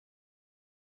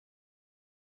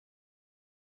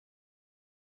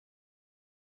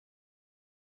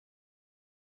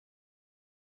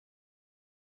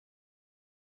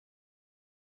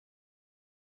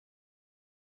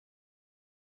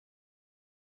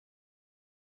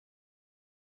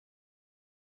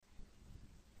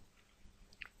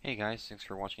Hey guys, thanks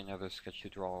for watching another sketch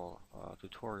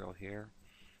tutorial here.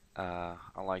 I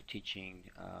like teaching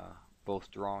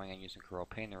both drawing and using Corel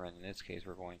Painter, and in this case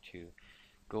we're going to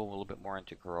go a little bit more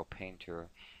into Corel Painter,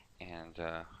 and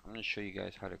I'm going to show you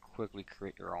guys how to quickly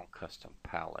create your own custom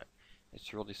palette.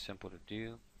 It's really simple to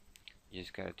do. You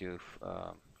just got to do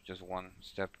just one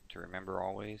step to remember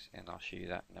always, and I'll show you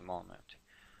that in a moment.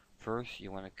 First,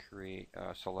 you want to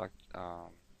select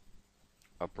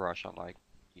a brush. I like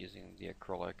using the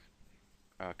acrylic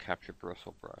capture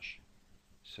bristle brush.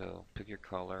 So pick your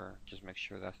color, just make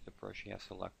sure that's the brush you have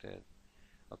selected.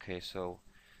 Okay, so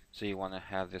you want to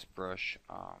have this brush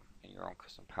in your own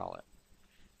custom palette.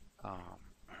 Um,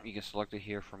 you can select it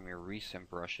here from your recent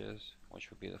brushes, which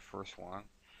would be the first one.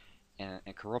 And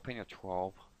in Corel Painter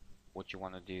 12, what you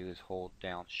want to do is hold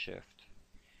down Shift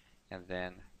and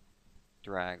then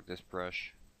drag this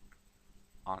brush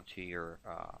onto your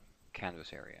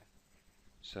canvas area.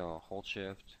 So hold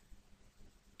Shift,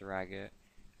 drag it,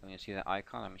 and when you see that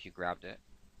icon, that means you grabbed it,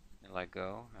 and let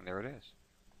go, and there it is.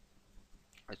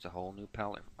 It's a whole new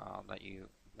palette that you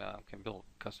can build,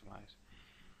 customize.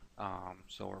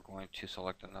 So we're going to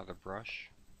select another brush.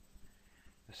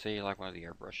 Let's say you like one of the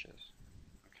airbrushes.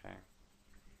 Okay.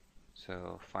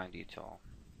 So fine detail.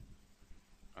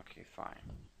 Okay, fine.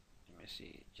 Let me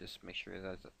see. Just make sure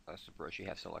that's the brush you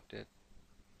have selected.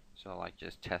 So I like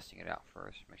just testing it out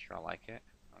first. Make sure I like it.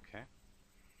 Okay.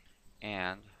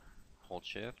 And hold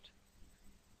Shift.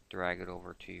 Drag it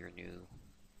over to your new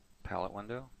palette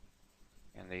window.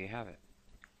 And there you have it.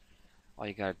 All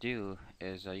you gotta do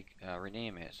is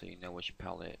rename it so you know which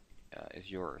palette is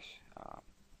yours.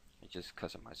 It just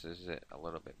customizes it a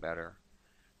little bit better,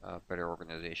 better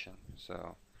organization.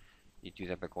 So you do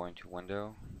that by going to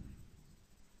Window,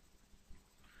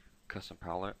 Custom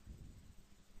Palette,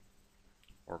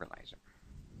 Organizer.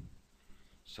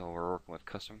 So we're working with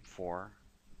Custom 4.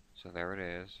 So there it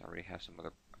is. I already have some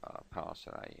other palettes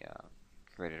that I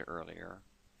created earlier.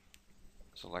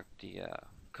 Select the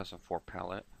Custom 4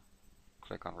 palette.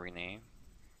 Click on Rename.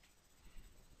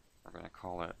 We're going to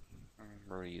call it,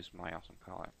 we're going to use my awesome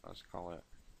palette. Let's call it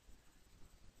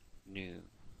New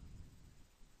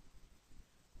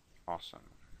Awesome.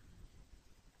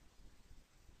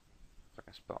 If I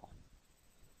can spell.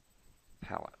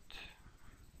 Palette.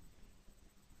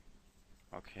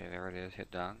 Okay, there it is. Hit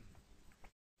done.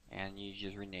 And you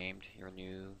just renamed your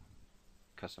new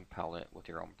custom palette with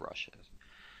your own brushes.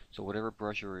 So whatever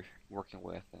brush you're working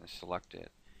with and select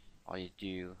it, all you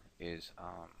do is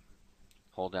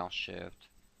hold down Shift,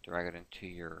 drag it into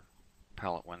your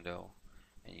palette window,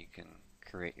 and you can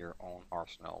create your own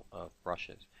arsenal of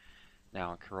brushes.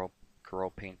 Now in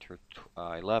Corel Painter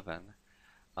 11,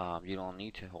 you don't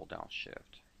need to hold down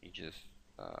Shift. You just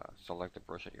select the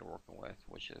brush that you're working with,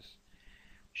 which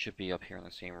should be up here in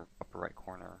the same upper right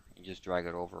corner. You just drag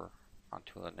it over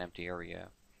onto an empty area,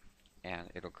 and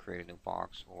it'll create a new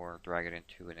box, or drag it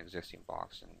into an existing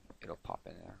box and it'll pop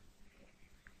in there.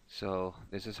 So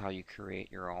this is how you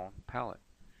create your own palette.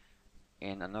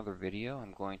 In another video,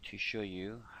 I'm going to show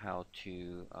you how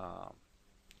to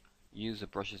use the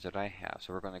brushes that I have.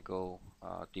 So we're going to go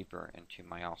deeper into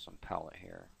my awesome palette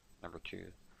here, number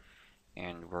 2,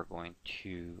 and we're going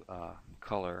to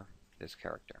color this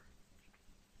character.